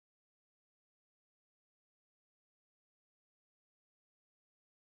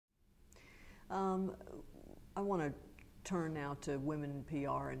I want to turn now to women in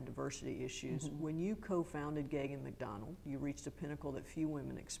PR and diversity issues. When you co-founded Gagan MacDonald, you reached a pinnacle that few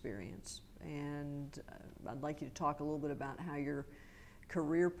women experience. And I'd like you to talk a little bit about how your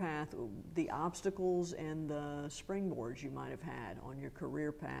career path, the obstacles and the springboards you might have had on your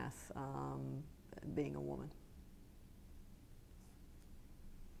career path being a woman.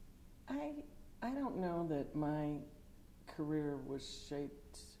 I don't know that my career was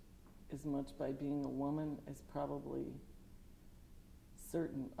shaped as much by being a woman as probably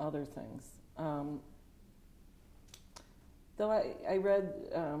certain other things. Though I read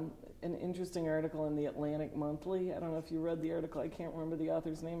an interesting article in the Atlantic Monthly. I don't know if you read the article. I can't remember the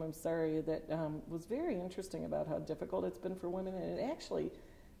author's name. I'm sorry. That was very interesting about how difficult it's been for women, and it actually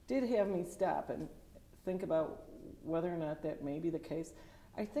did have me stop and think about whether or not that may be the case.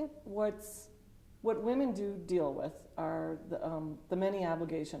 I think what women do deal with are the many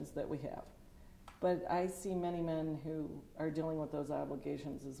obligations that we have. But I see many men who are dealing with those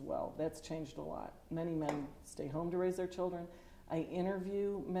obligations as well. That's changed a lot. Many men stay home to raise their children. I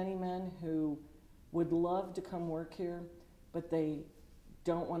interview many men who would love to come work here, but they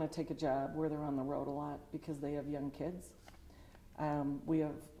don't want to take a job where they're on the road a lot because they have young kids. We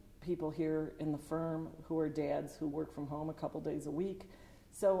have people here in the firm who are dads who work from home a couple days a week.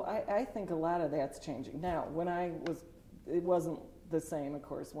 So I think a lot of that's changing. Now, it wasn't the same, of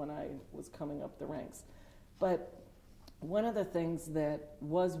course, when I was coming up the ranks. But one of the things that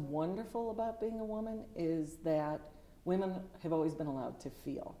was wonderful about being a woman is that women have always been allowed to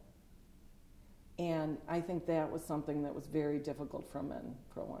feel. And I think that was something that was very difficult for men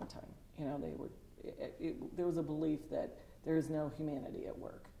for a long time. You know, there was a belief that there is no humanity at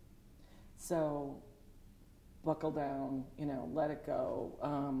work. So buckle down, you know, let it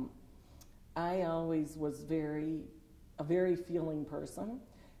go. I always was a very feeling person,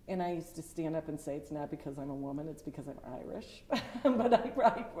 and I used to stand up and say it's not because I'm a woman, it's because I'm Irish. But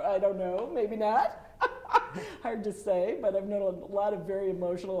I don't know, maybe not. Hard to say, but I've known a lot of very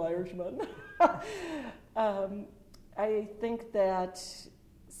emotional Irishmen. I think that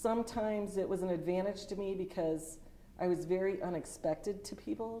sometimes it was an advantage to me because I was very unexpected to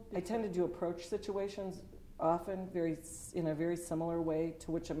people. I tended to approach situations often in a very similar way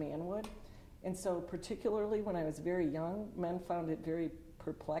to which a man would. And so particularly when I was very young, men found it very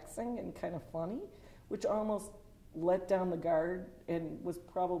perplexing and kind of funny, which almost let down the guard and was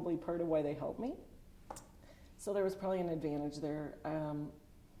probably part of why they helped me. So there was probably an advantage there.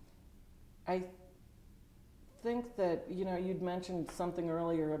 I think that, you know, you'd mentioned something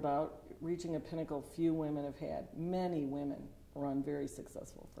earlier about reaching a pinnacle few women have had. Many women run very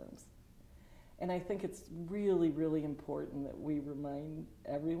successful firms. And I think it's really, really important that we remind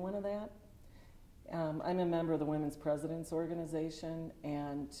everyone of that. I'm a member of the Women's Presidents Organization,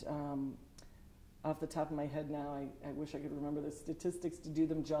 and off the top of my head now, I wish I could remember the statistics to do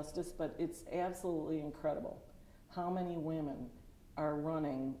them justice, but it's absolutely incredible how many women are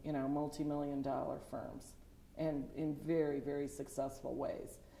running, you know, multi-million-dollar firms, and in very, very successful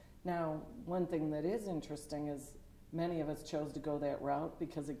ways. Now, one thing that is interesting is many of us chose to go that route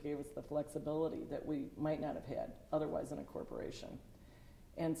because it gave us the flexibility that we might not have had otherwise in a corporation.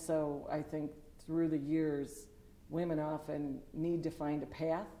 And so I think through the years, women often need to find a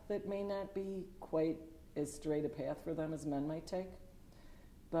path that may not be quite as straight a path for them as men might take.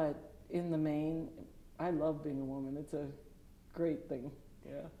 But in the main, I love being a woman. It's a great thing.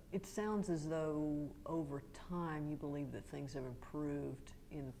 Yeah. It sounds as though over time you believe that things have improved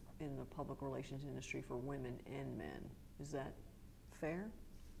in the public relations industry for women and men. Is that fair?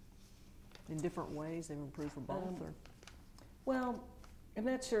 In different ways they've improved for both? Well, I'm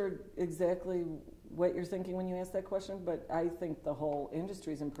not sure exactly what you're thinking when you ask that question, but I think the whole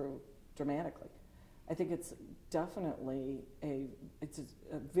industry's improved dramatically. I think it's definitely a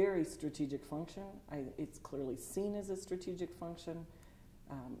very strategic function. It's clearly seen as a strategic function.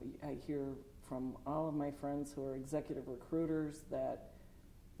 I hear from all of my friends who are executive recruiters that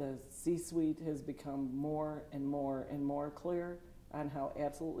the C-suite has become more and more and more clear on how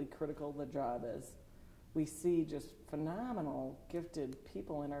absolutely critical the job is. We see just phenomenal, gifted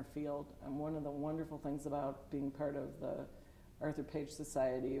people in our field, and one of the wonderful things about being part of the Arthur Page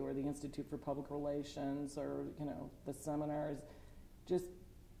Society or the Institute for Public Relations or, you know, the seminars, just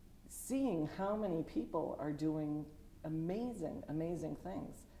seeing how many people are doing amazing, amazing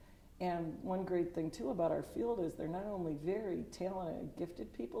things. And one great thing, too, about our field is they're not only very talented,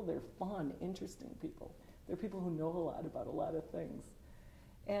 gifted people, they're fun, interesting people. They're people who know a lot about a lot of things.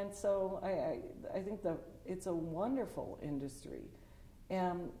 And so I think that it's a wonderful industry.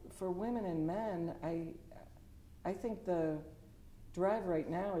 And for women and men, I think the drive right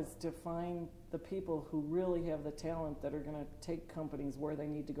now is to find the people who really have the talent that are going to take companies where they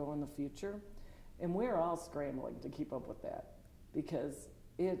need to go in the future. And we're all scrambling to keep up with that because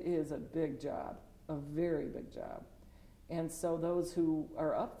it is a big job, a very big job. And so those who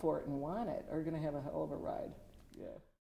are up for it and want it are going to have a hell of a ride. Yeah.